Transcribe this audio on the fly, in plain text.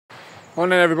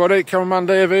Morning everybody, Cameraman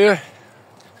Dave here.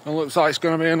 It looks like it's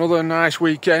going to be another nice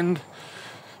weekend.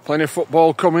 Plenty of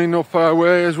football coming up our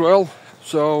way as well.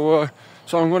 So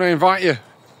I'm going to invite you.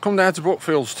 Come down to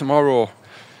Brookfields tomorrow.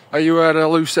 Are you at a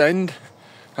loose end?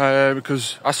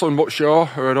 Because Astle and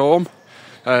Buttshaw are at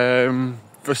home.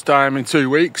 First time in 2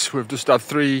 weeks. We've just had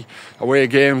 3 away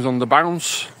games on the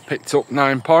bounce. Picked up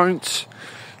 9 points.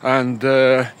 And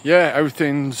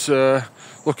everything's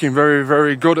looking very,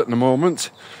 very good at the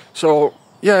moment. So,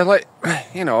 yeah,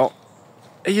 are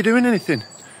you doing anything?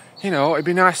 It'd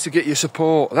be nice to get your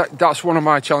support. That's one of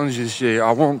my challenges this year.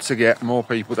 I want to get more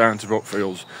people down to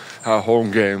Brookfields, our home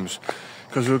games,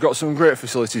 because we've got some great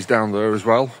facilities down there as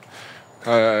well.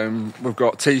 We've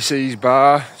got TC's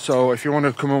bar, so if you want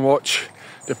to come and watch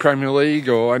the Premier League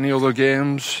or any other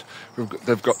games,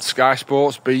 they've got Sky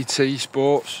Sports, BT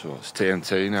Sports, or it's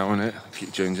TNT now, isn't it? I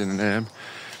keep changing the name,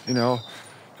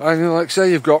 And like I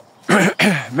say, you've got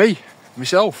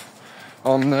myself,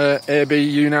 on AB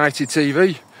United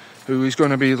TV, who is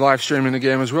going to be live streaming the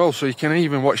game as well, so you can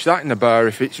even watch that in the bar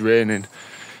if it's raining.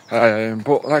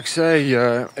 But like I say,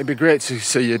 it'd be great to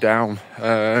see you down.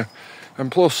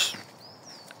 And plus,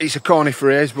 it's a corny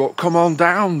phrase, but come on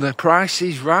down, the price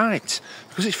is right,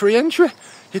 because it's free entry.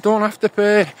 You don't have to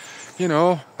pay,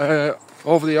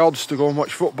 over the odds to go and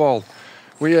watch football.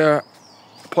 We are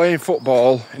playing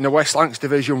football in the West Lancs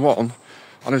Division 1,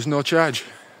 and there's no charge.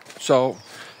 So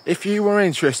if you were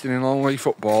interested in long league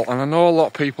football, and I know a lot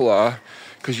of people are,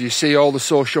 because you see all the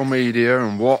social media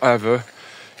and whatever,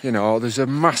 there's a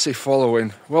massive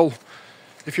following. Well,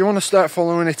 if you want to start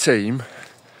following a team,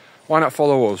 why not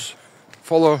follow us?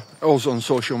 Follow us on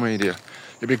social media.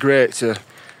 It'd be great to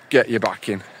get you back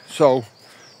in. So,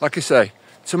 like I say,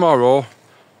 tomorrow,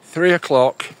 3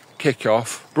 o'clock,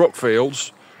 kick-off,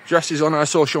 Brookfields. Address is on our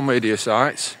social media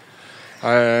sites.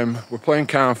 We're playing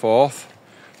Carnforth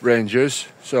Rangers,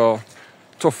 so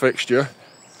tough fixture.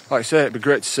 Like I say, it'd be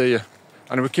great to see you.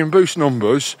 And if we can boost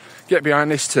numbers, get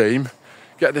behind this team,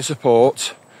 get the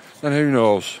support, then who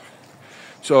knows.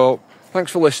 So,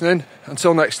 thanks for listening.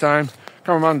 Until next time,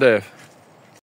 Cameraman Dave.